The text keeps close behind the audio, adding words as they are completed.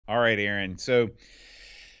All right, Aaron. So,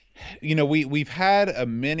 we've had a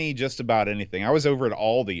mini just about anything. I was over at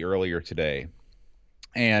Aldi earlier today,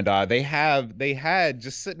 and they had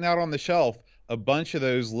just sitting out on the shelf a bunch of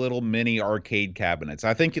those little mini arcade cabinets.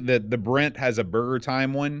 I think that the Brent has a Burger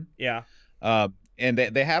Time one, Yeah. uh, and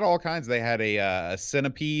they had all kinds. They had a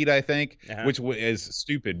Centipede, I think, Uh-huh. which is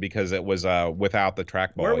stupid because it was without the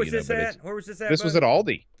Where trackball, was this but it's at? Where was this at, this was at bud?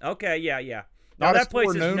 Aldi, Okay, yeah, yeah. Now not a that store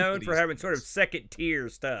place is known for known for these having sort of things. second tier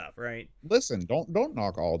stuff, right? Listen, don't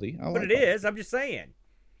knock Aldi. I But like it is. Aldi. I'm just saying.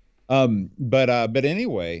 But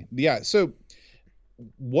anyway, yeah. So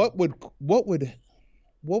what would what would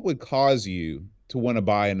what would cause you to want to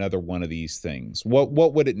buy another one of these things? What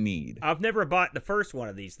would it need? I've never bought the first one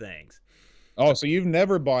of these things. Oh, so you've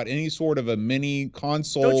never bought any sort of a mini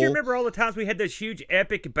Don't you console? remember all the times we had those huge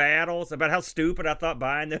epic battles about how stupid I thought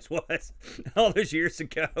buying this was all those years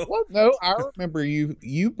ago? Well, no, I remember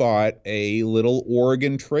you bought a little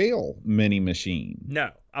Oregon Trail mini machine.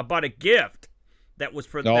 No, I bought a gift that Oh, was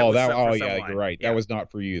that oh for yeah, you're someone. right. That Yeah, was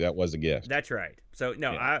not for you. That was a gift. that's right. So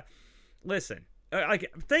no, Yeah. I listen.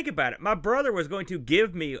 Like think about it. My brother was going to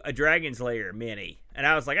give me a Dragon's Lair mini, and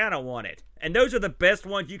I was like, I don't want it. And those are the best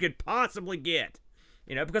ones you could possibly get,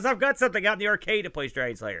 because I've got something out in the arcade that plays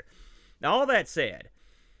Dragon's Lair. Now, all that said,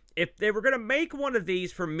 if they were going to make one of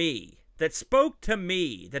these for me that spoke to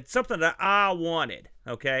me, that's something that I wanted,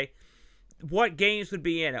 okay, what games would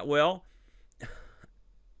be in it? Well,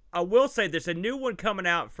 I will say there's a new one coming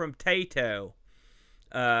out from Taito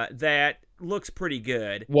that looks pretty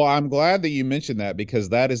good. Well, I'm glad that you mentioned that because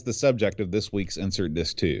that is the subject of this week's insert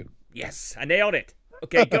disc too. Yes, I nailed it.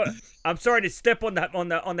 Okay, go. I'm sorry to step on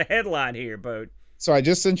the headline here, but So I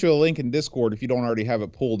just sent you a link in Discord if you don't already have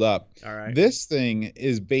it pulled up. all right. This thing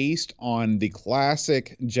is based on the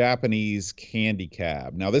classic Japanese candy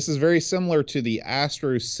cab. Now, this is very similar to the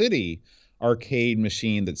Astro City arcade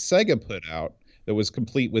machine that Sega put out that was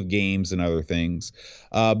complete with games and other things.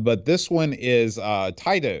 But this one is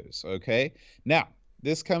Taito's, okay? Now,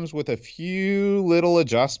 this comes with a few little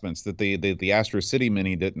adjustments that the Astro City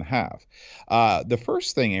Mini didn't have. The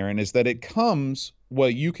first thing, Aaron, is that it comes, well,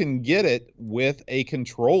 you can get it with a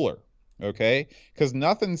controller, okay? Because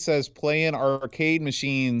nothing says playing arcade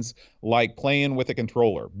machines like playing with a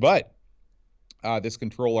controller. But this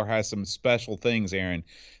controller has some special things, Aaron.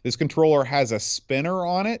 This controller has a spinner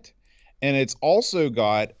on it, and it's also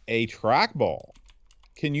got a trackball.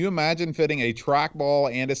 Can you imagine fitting a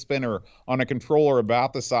trackball and a spinner on a controller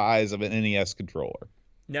about the size of an NES controller?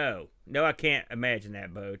 No, no, I can't imagine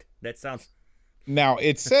that, Bode. That sounds Now,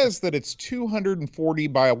 it says that it's 240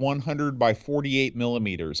 by 100 by 48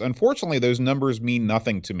 millimeters. Unfortunately, those numbers mean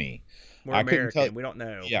nothing to me. more I couldn't tell. American. We don't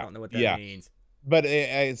know. We Yeah, don't know what that yeah. means. But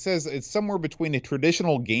it says it's somewhere between a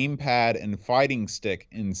traditional gamepad and fighting stick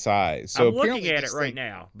in size. So I'm looking apparently at it this right thing,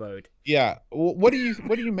 now, Bode. yeah. What do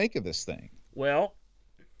you make of this thing? Well,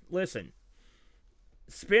 listen.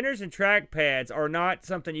 Spinners and trackpads are not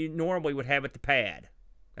something you normally would have at the pad.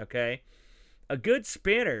 Okay? A good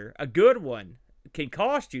spinner, a good one, can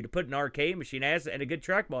cost you to put an arcade machine as and a good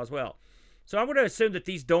trackball as well. So I'm going to assume that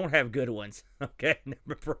these don't have good ones. Okay?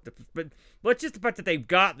 But just the fact that they've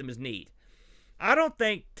got them is neat. I don't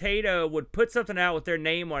think Tato would put something out with their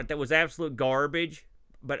name on it that was absolute garbage,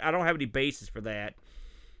 but I don't have any basis for that.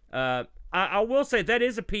 I will say that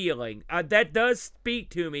is appealing. That does speak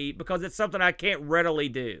to me because it's something I can't readily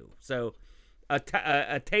do. So, a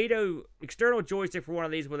Tato external joystick for one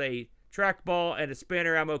of these with a trackball and a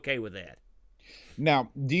spinner, I'm okay with that. Now,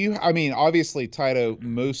 I mean, obviously Taito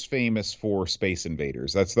most famous for Space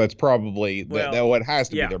Invaders. That's probably that Well, what has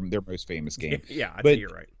to be yeah, their most famous game. yeah, I think But you're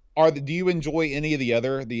right. do you enjoy any of the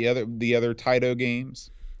other Taito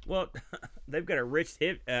games? Well, they've got a rich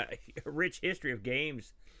history of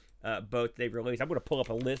games. Both they've released. I'm going to pull up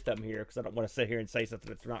a list of them here because I don't want to sit here and say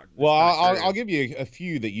something Well, that's not I'll true. give you a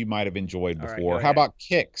few that you might have enjoyed All right, go before. How ahead. about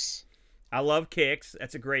Kicks? I love Kicks.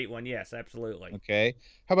 That's a great one. Yes, absolutely. Okay.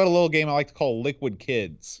 How about a little game I like to call Liquid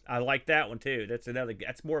Kids? I like that one too. That's another.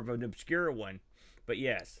 That's more of an obscure one, but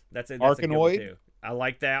yes, that's a good one Arkanoid? too. I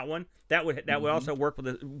like that one. That would Hmm. also work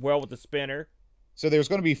well with the spinner. So there's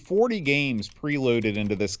going to be 40 games preloaded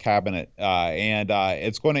into this cabinet, and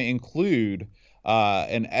it's going to include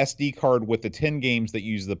an SD card with the 10 games that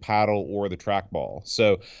use the paddle or the trackball.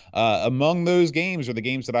 So among those games are the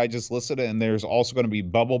games that I just listed, and there's also going to be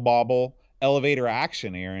Bubble Bobble, Elevator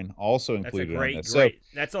Action, Aaron, also That's a included on great, this. So great.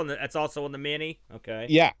 That's also on the mini. Okay.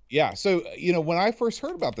 yeah, yeah. So when I first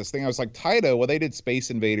heard about this thing, I was like, Taito. Well, they did Space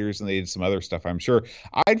Invaders and they did some other stuff. I'm sure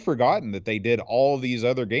I'd forgotten that they did all of these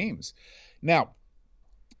other games. Now,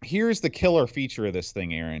 here's the killer feature of this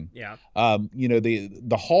thing, Aaron. Yeah.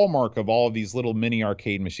 The hallmark of all of these little mini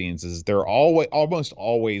arcade machines is they're almost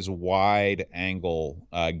always wide angle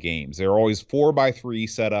games. They're always 4x3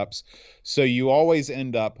 setups, so you always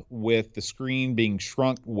end up with the screen being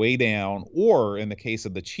shrunk way down, or in the case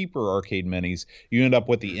of the cheaper arcade minis, you end up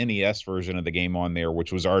with the NES version of the game on there,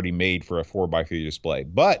 which was already made for a 4x3 display.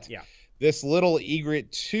 But Yeah. this little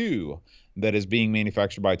Egret 2 that is being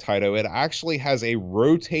manufactured by Taito, it actually has a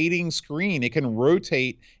rotating screen. It can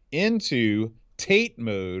rotate into Tate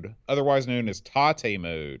mode, otherwise known as Tate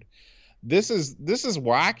mode. This is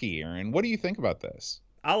wacky, Aaron. What do you think about this?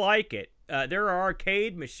 I like it. There are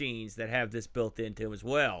arcade machines that have this built into them as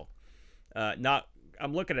well. Not,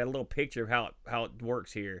 I'm looking at a little picture of how it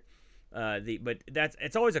works here. But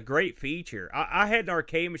it's always a great feature. I had an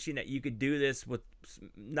arcade machine that you could do this with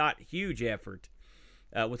not huge effort,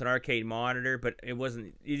 with an arcade monitor, but it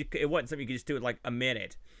wasn't something you could just do it like a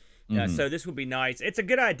minute. So this would be nice. It's a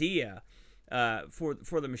good idea for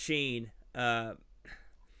the machine. But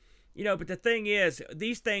the thing is,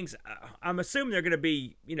 these things, I'm assuming they're going to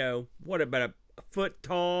be, what, about a foot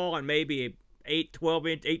tall and maybe 10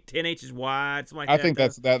 inches wide, something like that. I think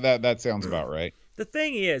that sounds about right. The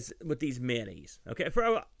thing is with these minis, okay,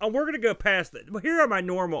 we're going to go past that. Well, here are my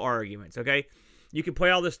normal arguments, okay? You can play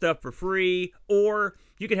all this stuff for free, or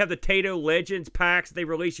you can have the Taito Legends packs that they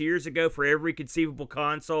released years ago for every conceivable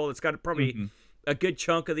console. It's got probably a good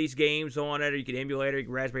chunk of these games on it, or you can emulate it, you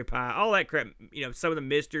can Raspberry Pi, all that crap, some of the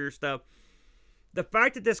Mister stuff. The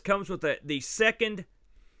fact that this comes with the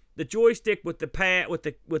joystick with the pad, with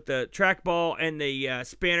the trackball and the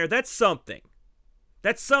spinner, that's something.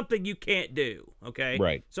 That's something you can't do, okay?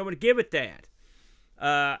 Right. So I'm going to give it that.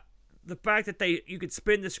 The fact that you could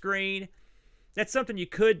spin the screen, that's something you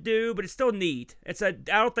could do, but it's still neat. I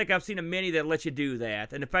don't think I've seen a mini that lets you do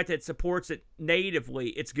that. And the fact that it supports it natively,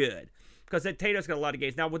 it's good. Because that Taito's got a lot of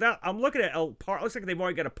games. Now, I'm looking at looks like they've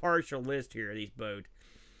already got a partial list here of these boats.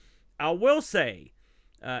 I will say,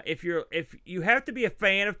 if you have to be a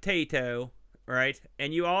fan of Taito, right,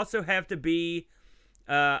 and you also have to be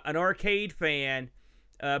an arcade fan,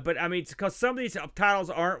 but I mean, because some of these titles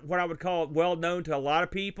aren't what I would call well known to a lot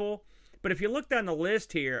of people. But if you look down the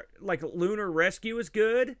list here, like Lunar Rescue is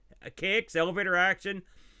good, Kicks, Elevator Action,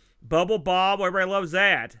 Bubble Bob, everybody loves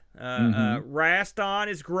that. Raston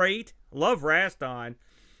is great, love Raston.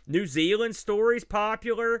 New Zealand Story's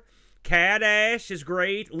popular. Cat Ash is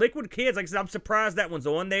great. Liquid Kids, like I said, I'm surprised that one's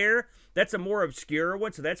on there. That's a more obscure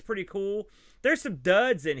one, so that's pretty cool. There's some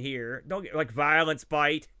duds in here. Don't get like Violence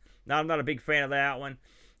Bite. No, I'm not a big fan of that one.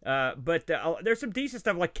 But there's some decent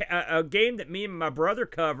stuff, like a game that me and my brother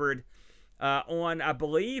covered on, I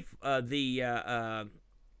believe, the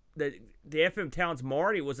FM Towns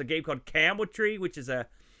Marty, was a game called Camel Tree, which is a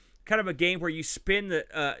kind of a game where you spin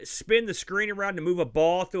the screen around to move a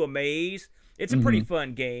ball through a maze. It's a pretty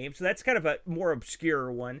fun game. So that's kind of a more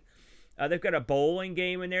obscure one. They've got a bowling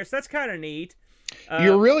game in there, so that's kind of neat.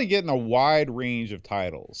 You're really getting a wide range of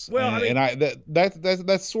titles. Well,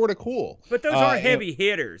 that's sort of cool. But those aren't heavy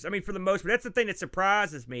hitters. I mean, for the most part, that's the thing that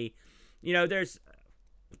surprises me. There's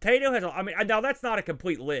Taito has. Now that's not a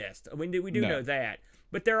complete list. I mean, we do know that.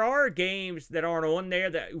 But there are games that aren't on there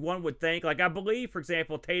that one would think. Like, I believe, for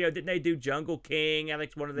example, Taito, didn't they do Jungle King? I think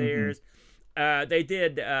it's one of theirs. They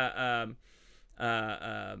did.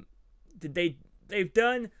 They've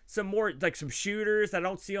done some more, like some shooters that I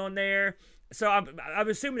don't see on there. So I'm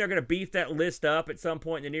assuming they're going to beef that list up at some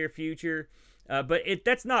point in the near future. But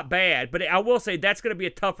that's not bad. But I will say that's going to be a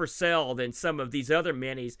tougher sell than some of these other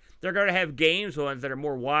minis. They're going to have games ones that are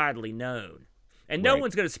more widely known. And no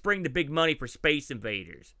one's going to spring the big money for Space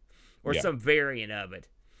Invaders or some variant of it.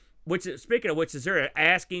 Speaking of which, is there an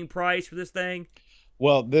asking price for this thing?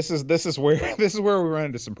 Well, this is where we run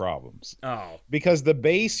into some problems. Oh, because the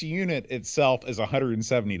base unit itself is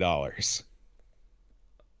 $170.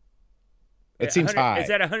 It seems high. Is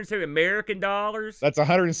that 170 American dollars? That's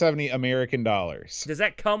 170 American dollars. Does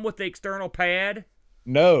that come with the external pad?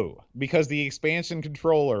 No, because the expansion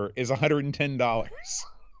controller is $110.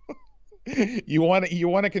 You want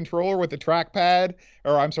a controller with a trackpad,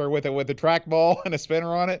 or I'm sorry, with a trackball and a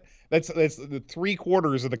spinner on it? That's the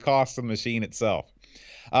 3/4 of the cost of the machine itself.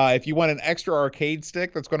 If you want an extra arcade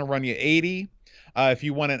stick, that's going to run you $80. If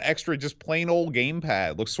you want an extra just plain old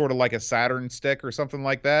gamepad, looks sort of like a Saturn stick or something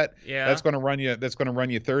like that, that's going to run you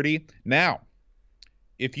 $30. Now,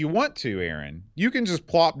 if you want to, Aaron, you can just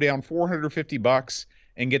plop down $450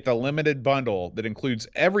 and get the limited bundle that includes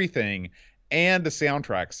everything and the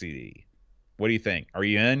soundtrack CD. What do you think? Are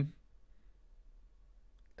you in?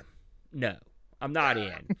 No, I'm not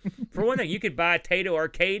in. For one thing, you could buy a Taito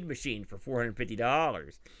arcade machine for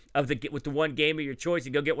 $450 with the one game of your choice,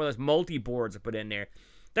 and go get one of those multi boards to put in there.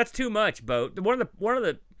 That's too much, Boat. One of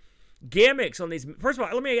the gimmicks on these. First of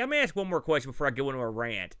all, let me ask one more question before I go into a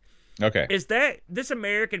rant. Okay. Is that this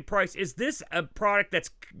American price? Is this a product that's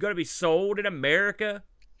going to be sold in America?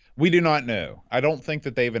 We do not know. I don't think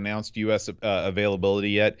that they've announced U.S.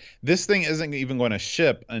 Availability yet. This thing isn't even going to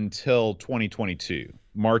ship until 2022,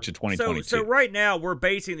 March of 2022. So right now we're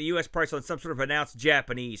basing the U.S. price on some sort of announced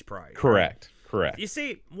Japanese price. Correct. Right? Correct. You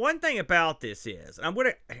see, one thing about this is, I'm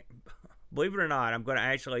going to, believe it or not, I'm going to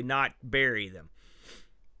actually not bury them.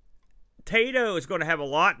 Taito is going to have a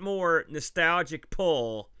lot more nostalgic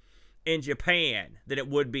pull in Japan than it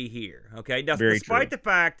would be here. Okay, now, despite the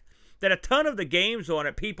fact that a ton of the games on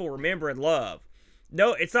it people remember and love.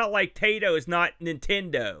 No, it's not like Taito is not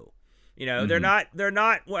Nintendo. You know, they're not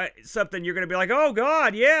something you're going to be like, oh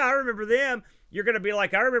God, yeah, I remember them. You're going to be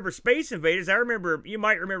like, I remember Space Invaders. You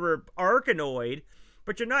might remember Arkanoid,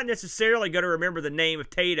 but you're not necessarily going to remember the name of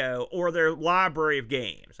Taito or their library of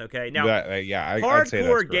games. Okay, now, I'd say that's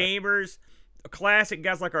correct. Gamers, classic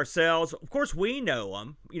guys like ourselves, of course, we know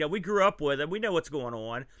them. You know, we grew up with them. We know what's going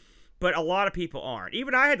on. But a lot of people aren't.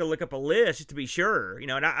 Even I had to look up a list just to be sure, you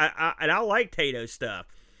know. And I like Taito stuff.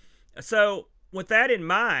 So with that in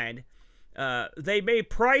mind, they may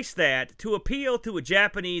price that to appeal to a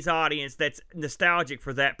Japanese audience that's nostalgic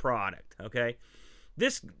for that product. Okay,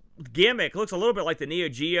 this gimmick looks a little bit like the Neo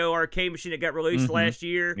Geo arcade machine that got released last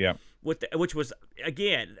year. Yeah, which was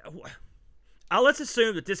again. Let's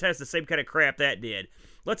assume that this has the same kind of crap that did.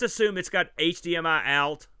 Let's assume it's got HDMI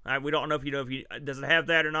out. We don't know if does it have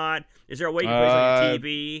that or not. Is there a way you can put it on your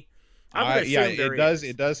TV? It does.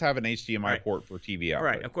 It does have an HDMI port for TV output.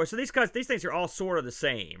 Right, of course. So these things are all sort of the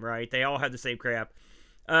same, right? They all have the same crap.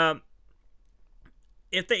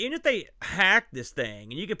 If they hack this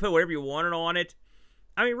thing and you can put whatever you wanted on it,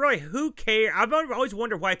 I mean, really, who cares? I've always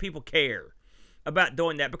wondered why people care about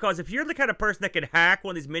doing that. Because if you're the kind of person that can hack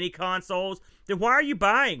one of these mini consoles, then why are you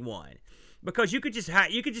buying one? Because you could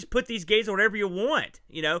just put these games on whatever you want.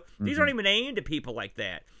 You know, these aren't even aimed at people like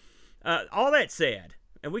that. All that said,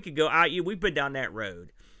 and we could go. We've been down that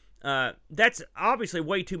road. That's obviously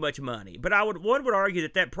way too much money. But one would argue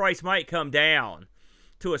that price might come down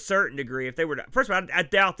to a certain degree if they were. First of all, I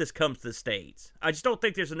doubt this comes to the States. I just don't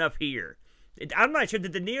think there's enough here. I'm not sure.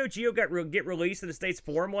 Did the Neo Geo get released in the States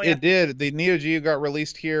formally? It did. The Neo Geo got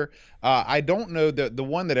released here. I don't know the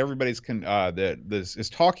one that everybody's that this is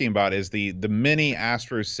talking about is the mini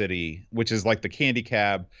Astro City, which is like the candy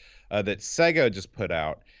cab that Sega just put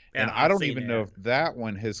out. And I don't even know if that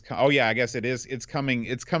one has come. Oh yeah, I guess it is. It's coming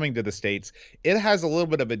to the States. It has a little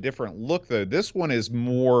bit of a different look though. This one is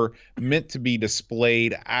more meant to be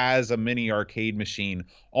displayed as a mini arcade machine,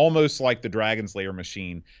 almost like the Dragon's Lair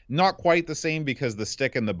machine. Not quite the same because the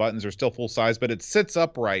stick and the buttons are still full size, but it sits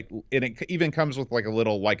upright, and it even comes with like a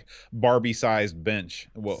little like Barbie-sized bench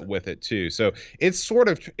with it too. So it's sort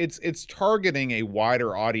of it's targeting a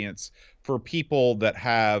wider audience for people that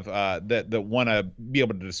have that want to be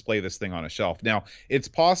able to display this thing on a shelf. Now, it's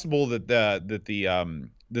possible that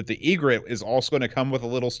the Egret is also going to come with a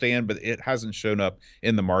little stand, but it hasn't shown up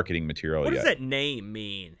in the marketing material yet. What does that name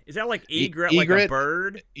mean? Is that like egret, like a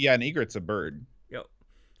bird? Yeah, an egret's a bird. Yo,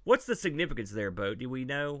 what's the significance there, Bo? Do we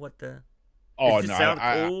know what the? Oh no,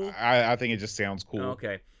 cool? I think it just sounds cool.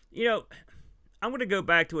 Okay, you know, I'm going to go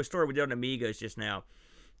back to a story we did on Amigos just now.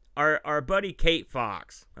 Our buddy Kate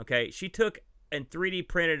Fox, okay, she took and 3D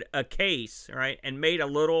printed a case, right, and made a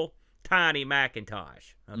little tiny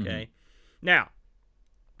Macintosh, okay. Now,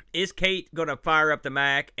 is Kate going to fire up the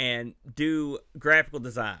Mac and do graphical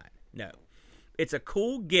design? No. It's a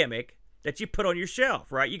cool gimmick that you put on your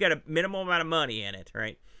shelf, right? You got a minimal amount of money in it,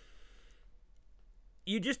 right?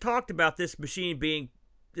 You just talked about this machine being,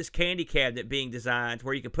 this candy cabinet being designed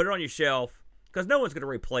where you can put it on your shelf because no one's going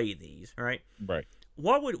to replay these, right? Right.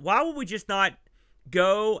 Why would we just not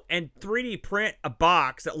go and 3D print a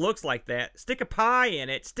box that looks like that, stick a pie in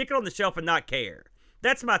it, stick it on the shelf, and not care?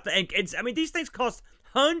 That's my thing. I mean, these things cost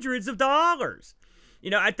hundreds of dollars. You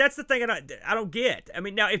know, that's the thing I don't get. I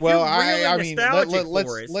mean, now if you're really nostalgic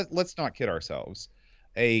for us, let's not kid ourselves.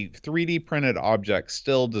 A 3D printed object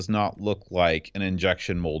still does not look like an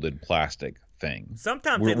injection molded plastic thing.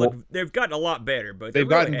 Sometimes they've gotten a lot better, but they've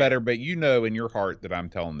gotten better. But you know in your heart that I'm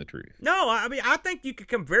telling the truth. No, I mean I think you could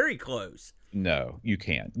come very close. No, you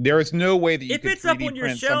can't. There is no way that you if can it's up 3D on your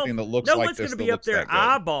print shelf, something that looks no like one's this. Going to be up there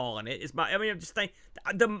eyeballing it. I mean, I'm just thinking.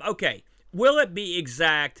 Okay, will it be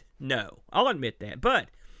exact? No, I'll admit that. But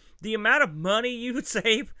the amount of money you would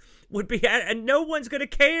save would be, and no one's going to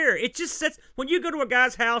care. It just sets when you go to a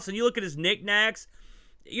guy's house and you look at his knickknacks.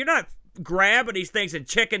 you're not grabbing these things and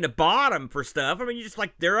checking the bottom for stuff. I mean, you just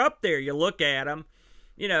like they're up there. You look at them.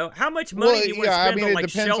 You know, how much money Well, do you want to yeah, I spend mean, on it like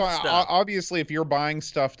depends shelf on stuff? obviously if you're buying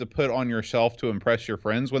stuff to put on your shelf to impress your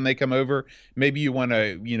friends when they come over, maybe you want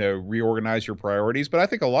to, reorganize your priorities. But I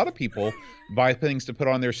think a lot of people buy things to put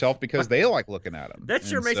on their shelf because they like looking at them. That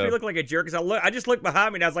sure And makes me so, look like a jerk. Cause I just looked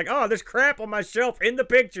behind me and I was like, oh, there's crap on my shelf in the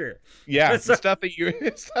picture. yeah, So, stuff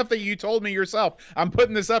that you told me yourself. I'm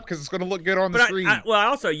putting this up because it's going to look good on the but screen. I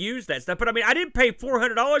also use that stuff. But I mean, I didn't pay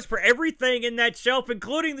 $400 for everything in that shelf,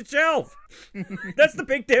 including the shelf. That's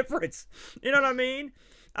the big difference. You know what I mean?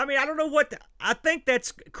 I mean, I don't know I think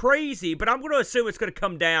that's crazy, but I'm going to assume it's going to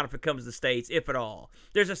come down if it comes to the States, if at all.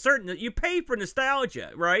 There's a certain, you pay for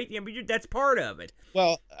nostalgia, right? I mean, that's part of it.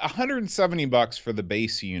 Well, $170 for the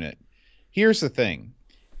base unit. Here's the thing.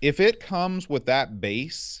 If it comes with that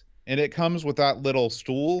base and it comes with that little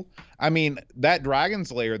stool, I mean, that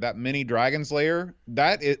Dragon's Lair, that mini Dragon's Lair,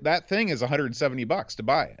 that thing is $170 to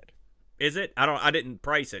buy it. Is it? I didn't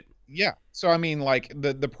price it. Yeah. So I mean, like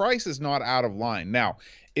the price is not out of line. Now,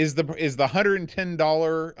 is the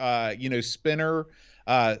 $110 spinner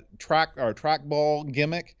trackball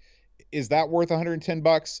gimmick, is that worth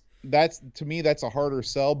 $110? That's, to me, that's a harder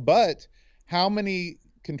sell. But how many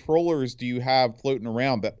controllers do you have floating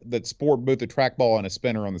around that sport both a trackball and a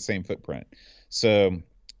spinner on the same footprint? So,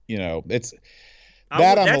 it's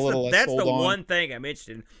that I'm a little less sold on. That's the one thing I'm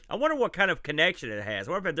interested in. I wonder what kind of connection it has.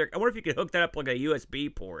 I wonder if you could hook that up like a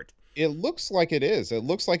USB port. It looks like it is. It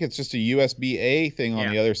looks like it's just a USB-A thing on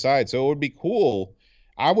Yeah. the other side. So it would be cool.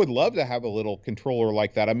 I would love to have a little controller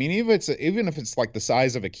like that. I mean, even if it's like the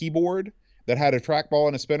size of a keyboard that had a trackball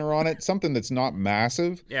and a spinner on it, something that's not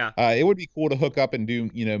massive. Yeah. It would be cool to hook up and do,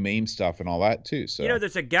 MAME stuff and all that too. So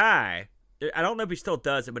There's a guy. I don't know if he still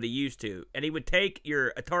does it, but he used to. And he would take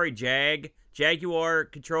your Atari Jaguar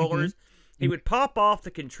controllers. He would pop off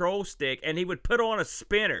the control stick and he would put on a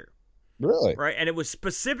spinner. Really? Right, and it was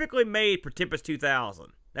specifically made for Tempest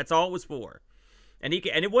 2000. That's all it was for, and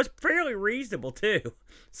it was fairly reasonable too.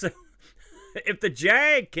 So, if the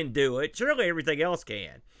Jag can do it, surely everything else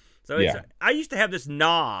can. So I used to have this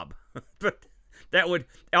knob, but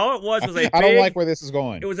all it was a big. I don't like where this is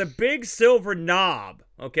going. It was a big silver knob,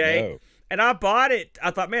 okay. No. And I bought it.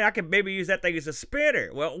 I thought, man, I could maybe use that thing as a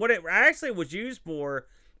spinner. Well, what it actually was used for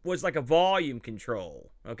was like a volume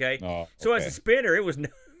control, okay. Oh, So okay. as a spinner, it was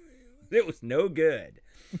no good.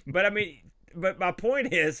 But I mean, but my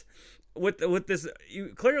point is, with this,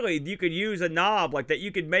 clearly you could use a knob like that.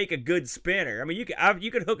 You could make a good spinner. I mean,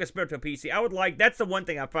 you could hook a spinner to a PC. That's the one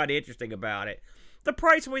thing I find interesting about it. The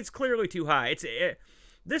price point's clearly too high.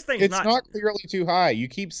 This thing's It's not clearly too high. You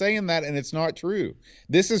keep saying that, and it's not true.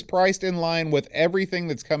 This is priced in line with everything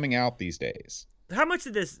that's coming out these days. How much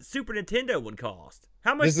did this Super Nintendo one cost?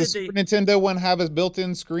 How much Does the Super Nintendo one have a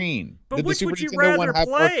built-in screen? But Did the which Super would you Nintendo rather one have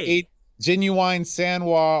play? genuine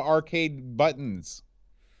Sanwa arcade buttons?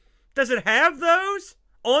 Does it have those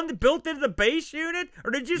built into the base unit,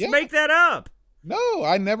 or did you just make that up? No,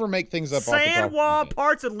 I never make things up. Sanwa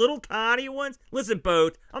parts and little tiny ones. Listen,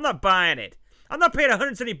 Boat, I'm not buying it. I'm not paying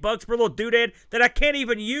 $170 for a little doodad that I can't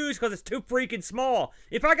even use because it's too freaking small.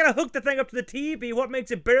 If I gotta hook the thing up to the TV, what makes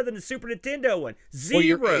it better than the Super Nintendo one?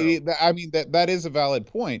 Zero. Well, I mean, that is a valid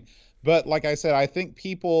point. But like I said, I think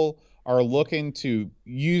people are looking to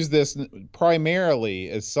use this primarily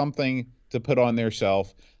as something to put on their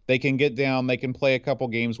shelf. They can get down, they can play a couple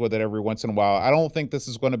games with it every once in a while. I don't think this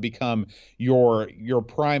is going to become your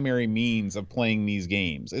primary means of playing these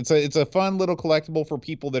games. It's a fun little collectible for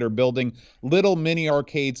people that are building little mini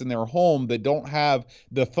arcades in their home that don't have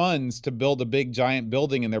the funds to build a big giant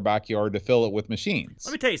building in their backyard to fill it with machines.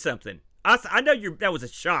 Let me tell you something. I know that was a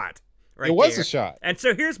shot. Right, it was there. a shot. And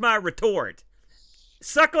so here's my retort.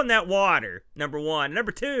 Suck on that water, number one.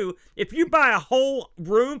 Number two, if you buy a whole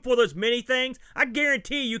room for those mini things, I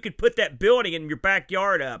guarantee you could put that building in your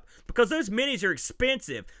backyard up because those minis are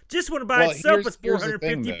expensive. Just one by itself is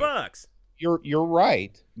 $450. You're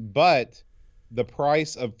right, but the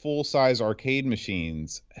price of full-size arcade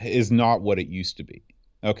machines is not what it used to be.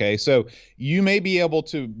 Okay, so you may be able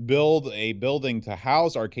to build a building to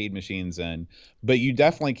house arcade machines in, but you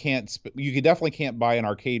definitely can't. You definitely can't buy an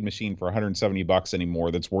arcade machine for $170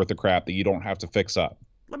 anymore. That's worth the crap that you don't have to fix up.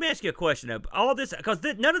 Let me ask you a question though. All this, because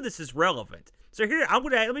none of this is relevant. So here,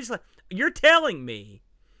 let me just. You're telling me,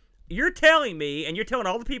 and you're telling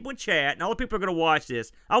all the people in chat and all the people who are going to watch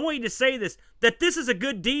this. I want you to say that this is a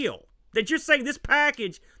good deal. That you're saying this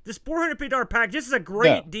package, this $450 package, this is a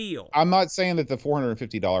great deal. I'm not saying that the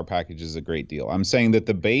 $450 package is a great deal. I'm saying that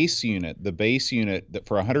the base unit that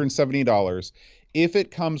for $170 if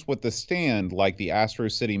it comes with the stand like the Astro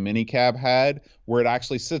City mini cab had, where it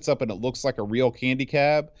actually sits up and it looks like a real candy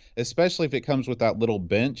cab, especially if it comes with that little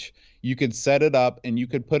bench, you could set it up and you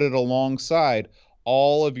could put it alongside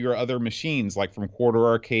all of your other machines, like from Quarter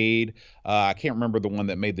Arcade. I can't remember the one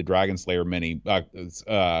that made the Dragon Slayer mini.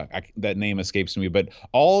 That name escapes me, but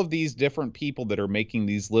all of these different people that are making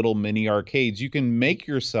these little mini arcades, you can make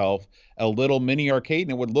yourself a little mini arcade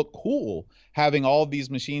and it would look cool having all of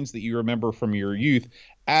these machines that you remember from your youth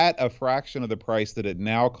at a fraction of the price that it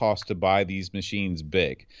now costs to buy these machines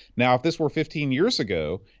big. Now, if this were 15 years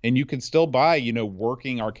ago and you could still buy,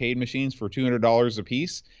 working arcade machines for $200 a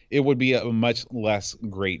piece, it would be a much less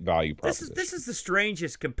great value proposition. This is the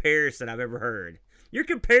strangest comparison I've ever heard. You're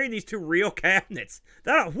comparing these two real cabinets.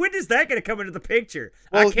 When is that going to come into the picture?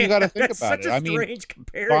 Well, you got to think that's about such it. a strange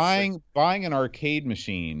comparison. Buying an arcade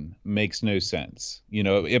machine makes no sense.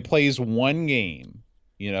 It plays one game,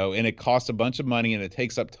 and it costs a bunch of money and it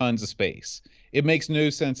takes up tons of space. It makes no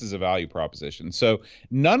sense as a value proposition. So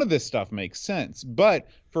none of this stuff makes sense. But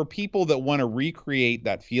for people that want to recreate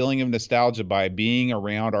that feeling of nostalgia by being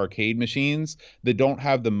around arcade machines that don't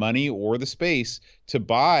have the money or the space to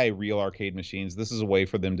buy real arcade machines, this is a way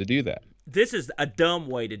for them to do that. This is a dumb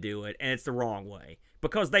way to do it, and it's the wrong way.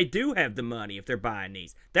 Because they do have the money if they're buying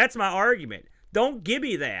these. That's my argument. Don't give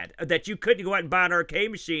me that you couldn't go out and buy an arcade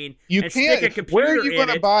machine stick a computer Where are you going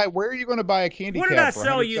to buy? Where are you going to buy a candy? What cab did I for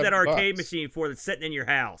sell you that arcade bucks? machine for that's sitting in your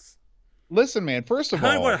house? Listen, man. First of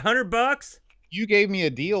all, what, $100? You gave me a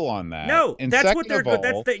deal on that. No, and that's second what they're of all, good.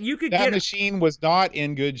 That's that you could that get. Machine was not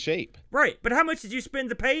in good shape. Right, but how much did you spend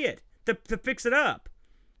to pay it to fix it up?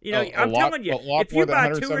 I'm telling you, if you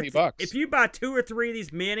buy if you buy 2 or 3 of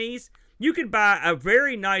these minis, you can buy a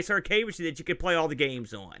very nice arcade machine that you can play all the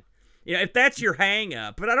games on. If that's your hang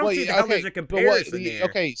up. But I don't see how there's a comparison there.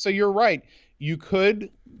 Okay, so you're right. You could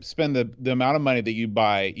spend the amount of money that you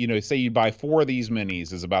buy, say you buy 4 of these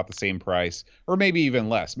minis is about the same price, or maybe even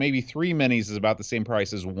less. Maybe 3 minis is about the same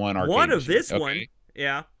price as one arcade One of machine. this one.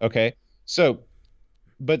 Yeah. Okay. So,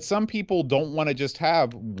 but some people don't want to just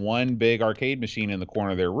have one big arcade machine in the corner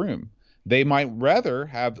of their room. They might rather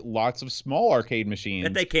have lots of small arcade machines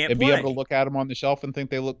that they can't and play. be able to look at them on the shelf and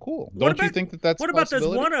think they look cool. Don't you think that's what about those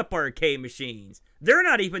one-up arcade machines? They're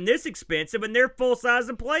not even this expensive, and they're full size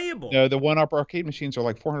and playable. No, the one-up arcade machines are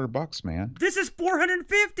like $400, man. This is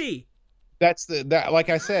 $450. That's like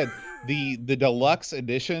I said, the deluxe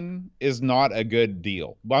edition is not a good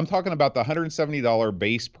deal. But I'm talking about the $170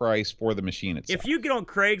 base price for the machine itself. If you get on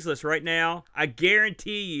Craigslist right now, I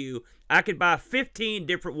guarantee you I could buy 15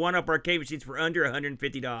 different one-up arcade machines for under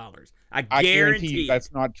 $150. I guarantee you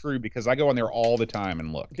that's not true because I go on there all the time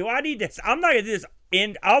and look. Do I need this? I'm not going to do this.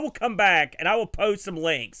 And I will come back and I will post some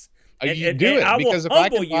links. You do it because if I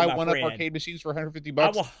can buy one-up arcade machines for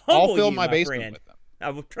 $150, I'll fill my basement with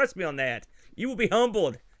them. Trust me on that. You will be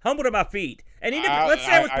humbled at my feet. And even let's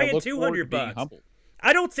say I was paying $200.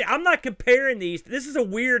 I'm not comparing these. This is a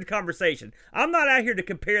weird conversation. I'm not out here to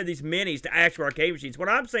compare these minis to actual arcade machines. What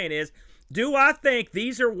I'm saying is, do I think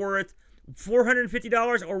these are worth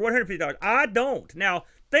 $450 or $150? I don't. Now,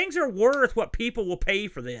 things are worth what people will pay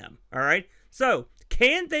for them. All right. So,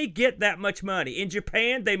 can they get that much money? In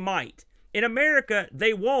Japan, they might. In America,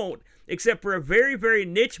 they won't, except for a very, very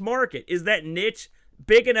niche market. Is that niche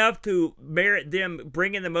big enough to merit them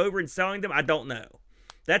bringing them over and selling them? I don't know.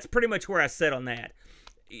 That's pretty much where I sit on that.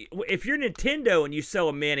 If you're Nintendo and you sell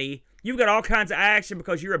a mini, you've got all kinds of action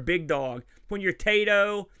because you're a big dog. When you're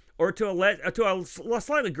Taito or to a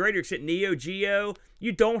slightly greater extent Neo Geo,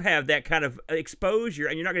 you don't have that kind of exposure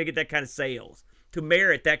and you're not going to get that kind of sales to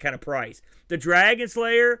merit that kind of price. The Dragon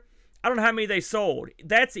Slayer, I don't know how many they sold.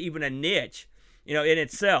 That's even a niche, in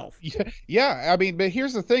itself. Yeah. I mean, but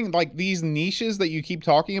here's the thing, like these niches that you keep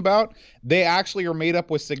talking about, they actually are made up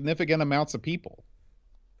with significant amounts of people.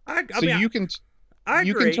 You can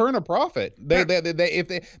turn a profit.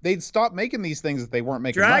 They'd stop making these things if they weren't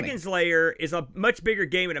making money. Dragon Slayer is a much bigger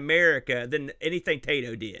game in America than anything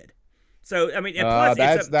Taito did. So, I mean, and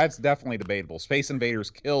plus that's definitely debatable. Space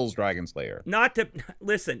Invaders kills Dragon Slayer.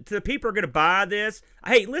 Listen, to the people who are going to buy this,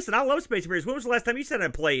 hey, listen, I love Space Invaders. When was the last time you said I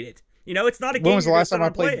played it? It's not a game. When was the last time I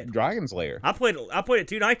played Dragon Slayer? I played it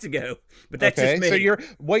 2 nights ago, but that's just me. So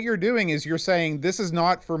what you're doing is you're saying this is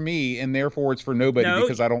not for me, and therefore it's for nobody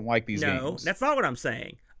because I don't like these games. No, that's not what I'm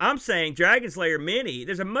saying. I'm saying Dragon Slayer Mini,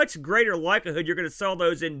 there's a much greater likelihood you're going to sell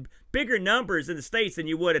those in bigger numbers in the States than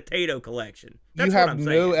you would a Taito collection. That's what I'm saying.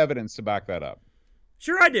 You have no evidence to back that up.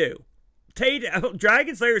 Sure I do.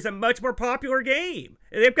 Dragon Slayer is a much more popular game.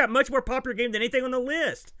 They've got much more popular game than anything on the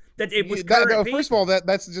list. that it was current people. First of all,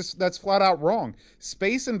 that's flat out wrong.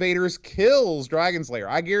 Space Invaders kills Dragon's Lair.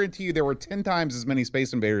 I guarantee you there were 10 times as many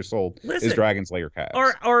Space Invaders sold as Dragon's Lair cabs.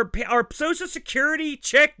 Are Social Security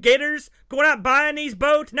check getters going out buying these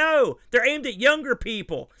boats? No, they're aimed at younger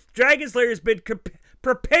people. Dragon's Lair has been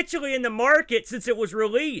perpetually in the market since it was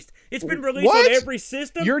released. It's been released on every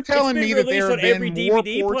system. You're telling me that there have been more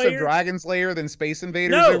ports of Dragon's Lair than Space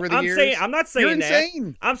Invaders over the years? I'm not saying that. You're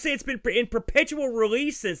insane. I'm saying it's been in perpetual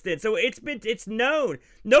release since then. So it's known.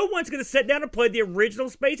 No one's going to sit down and play the original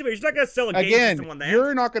Space Invaders. You're not going to sell a game system on that.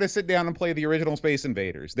 You're not going to sit down and play the original Space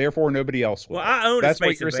Invaders. Therefore, nobody else will. Well, I own a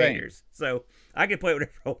Space Invaders, so I can play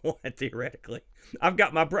whatever I want theoretically. I've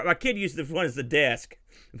got my kid uses the one as the desk.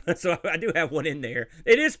 So I do have one in there.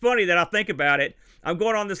 It is funny that I think about it. I'm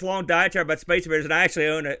going on this long diatribe about Space Invaders, and I actually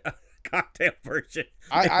own a cocktail version.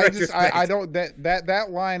 I don't that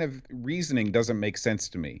line of reasoning doesn't make sense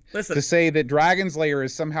to me. Listen, to say that Dragon's Lair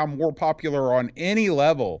is somehow more popular on any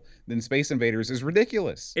level than Space Invaders is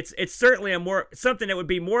ridiculous. It's certainly something that would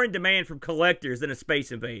be more in demand from collectors than a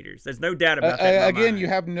Space Invaders. There's no doubt about that. Again, you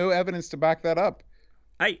have no evidence to back that up.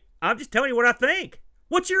 I'm just telling you what I think.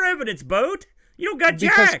 What's your evidence, Boat? You don't got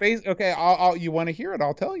jack. Okay, you want to hear it?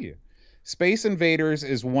 I'll tell you. Space Invaders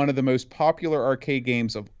is one of the most popular arcade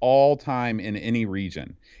games of all time in any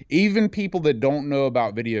region. Even people that don't know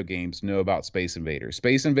about video games know about Space Invaders.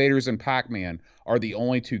 Space Invaders and Pac-Man are the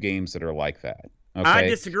only two games that are like that. Okay? I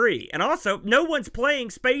disagree. And also, no one's playing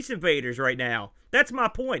Space Invaders right now. That's my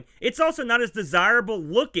point. It's also not as desirable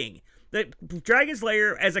looking. That Dragon's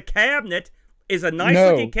Lair as a cabinet is a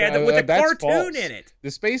nice-looking cabinet with a cartoon in it.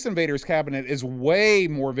 The Space Invaders cabinet is way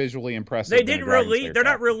more visually impressive. They're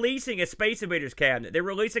not releasing a Space Invaders cabinet. They're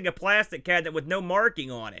releasing a plastic cabinet with no marking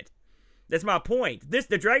on it. That's my point.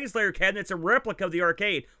 The Dragon's Lair cabinet's a replica of the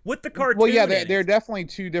arcade with the cartoon. Well, yeah, they're definitely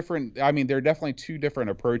two different. I mean, they're definitely two different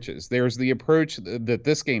approaches. There's the approach that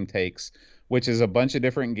this game takes, which is a bunch of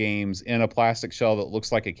different games in a plastic shell that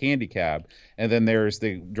looks like a candy cab. And then there's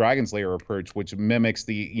the Dragon's Lair approach, which mimics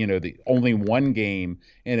the only one game,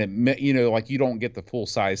 and it, like you don't get the full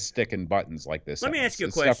size stick and buttons like this. Let me ask you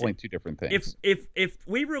a question. It's definitely two different things. If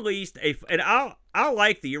we released and I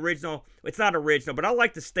like the original, it's not original, but I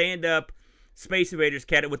like the stand up Space Invaders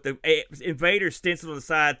cabinet with the Invaders stenciled on the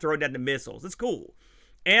side, throwing down the missiles. It's cool.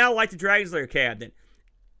 And I like the Dragon's Lair cabinet.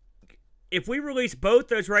 If we release both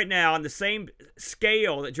those right now on the same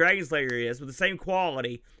scale that Dragon's Lair is, with the same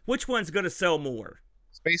quality, which one's going to sell more?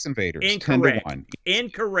 Space Invaders. Incorrect. 10-1.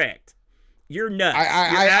 Incorrect. You're nuts.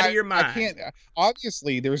 You're out of your mind. I can't.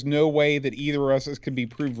 Obviously, there's no way that either of us could be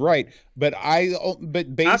proved right. But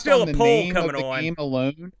based on the name of the game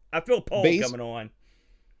alone, I feel a poll coming on.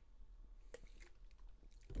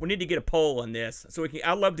 We need to get a poll on this, so we can.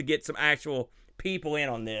 I'd love to get some actual people in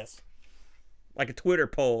on this. Like a Twitter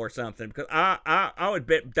poll or something, because I would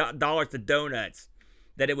bet dollars to donuts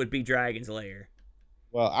that it would be Dragon's Lair.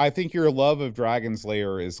 Well, I think your love of Dragon's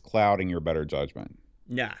Lair is clouding your better judgment.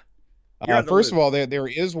 Nah. First of all, there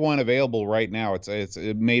is one available right now. It's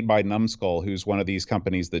made by Numbskull, who's one of these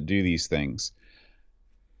companies that do these things.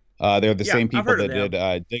 They're the same people that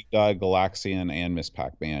did Dig Dug, Galaxian, and Miss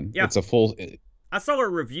Pac-Man. Yeah. It's a full. I saw a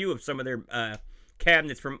review of some of their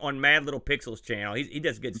cabinets on Mad Little Pixels channel. He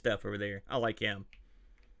does good stuff over there. I like him.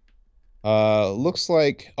 It looks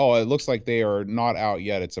like they are not out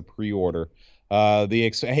yet. It's a pre-order.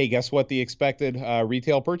 Hey, guess what the expected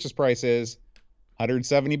retail purchase price is?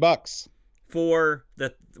 $170 for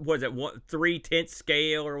the 3/10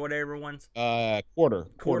 scale or whatever ones.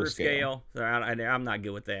 Quarter scale. So I'm not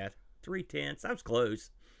good with that. 3/10. That was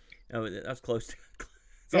close. Oh, that was close.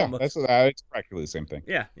 It's practically the same thing.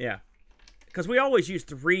 Yeah. Because we always use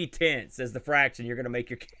 3/10 as the fraction you're going to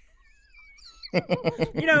make your.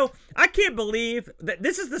 I can't believe that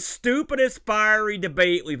this is the stupidest fiery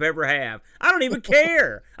debate we've ever had. I don't even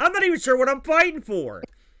care. I'm not even sure what I'm fighting for.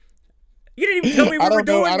 You didn't even tell me we're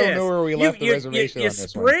doing this. I don't know where we left the reservation on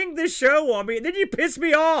this one. You spring the show on me, and then you piss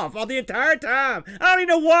me off all the entire time. I don't even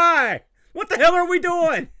know why. What the hell are we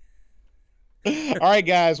doing? All right,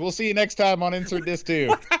 guys. We'll see you next time on Insert Disc 2.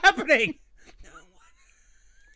 What's happening?